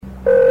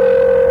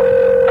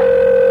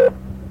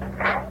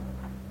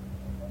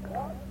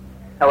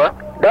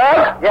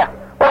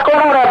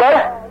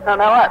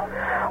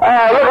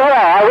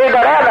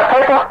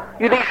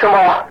some,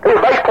 he's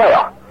a bass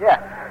player. Yeah.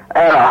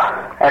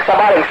 And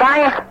somebody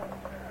sing?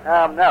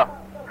 No.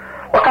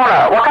 What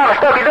kind of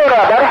stuff you do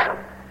there,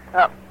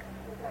 buddy?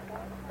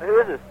 Who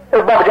is this?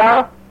 It's Bubba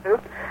Johnson. Who?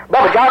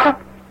 Bubba Johnson.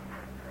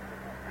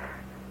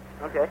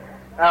 Okay.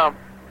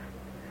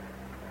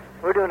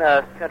 We're doing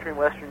country and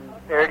western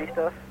parody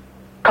stuff.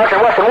 Country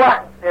and western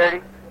what?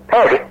 Parody.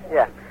 Parody?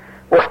 Yeah.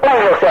 Well,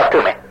 explain yourself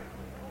to me.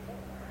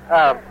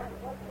 I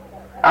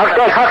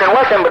understand country and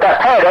western, but that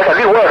parody, that's a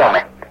new word on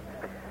me.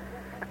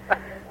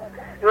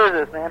 Who is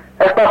this, man?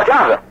 That's Bubba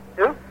Johnson.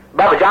 Who?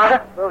 Bubba Johnson.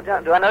 Bubba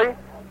Johnson. Do I know you?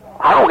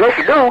 I don't guess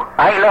you do.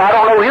 I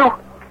don't know you.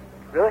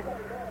 Really?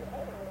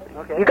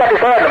 Okay. You got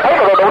this ad in the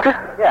paper, though, don't you?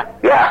 Yeah.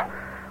 Yeah.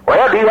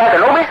 Well, do you have to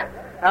know me?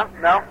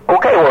 No.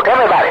 Okay, well, tell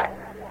me about it.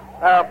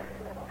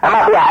 I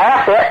might be an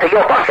asset to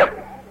your function.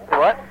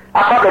 What?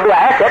 I'll probably be an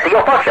asset to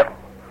your function.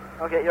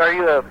 Okay, are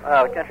you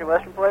a country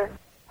western player?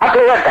 I do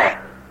everything.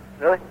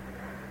 Really?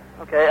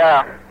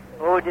 Okay,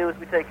 what we do is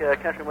we take a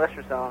country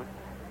western song,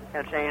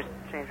 kind of change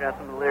around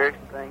some of the lyrics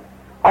and things.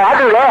 Oh,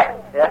 I do that.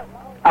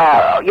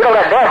 Yeah? You know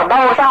that Dance from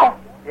Dawn song?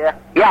 Yeah.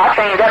 Yeah, I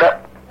changed that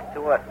up.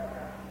 To what?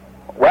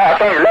 Well, I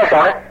changed the lyrics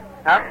on it.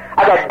 Huh?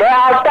 I said,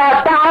 down,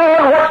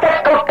 what's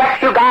that coat that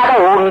you got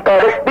on?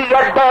 Could it be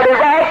a dirty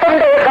rag from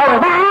days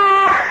gone by?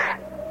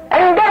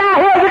 And then I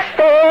hear you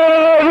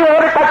say, you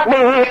want to touch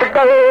me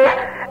today,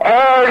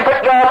 and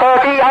put your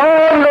body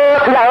on the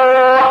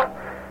floor.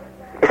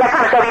 Is that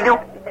kind of stuff you do?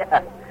 Yeah.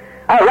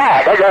 All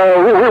right,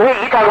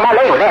 you talking my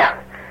language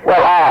now.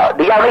 Well,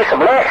 do y'all need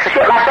some licks and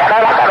shit like that?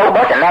 I got a whole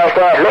bunch of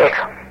nasty ass licks.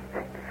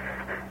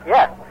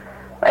 Yeah.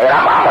 Man,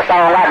 I'm a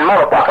songwriting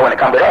motherfucker when it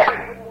comes to that.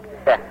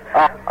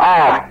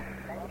 Yeah.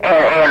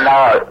 And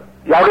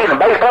y'all need a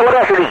bass player? What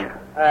else you need?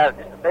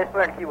 Just a bass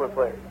player and a keyboard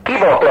player.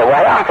 Keyboard player.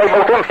 Well, I can play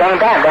both of them same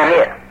time down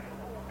here.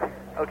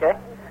 Okay.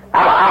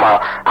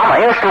 I'm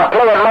an instrument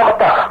playing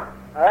motherfucker.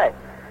 All right.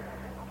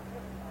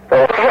 So,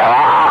 yeah,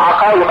 I'll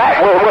call you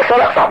back. We'll set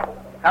up something.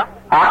 Huh?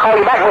 I'll call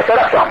you back and we'll set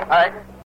up something. All right.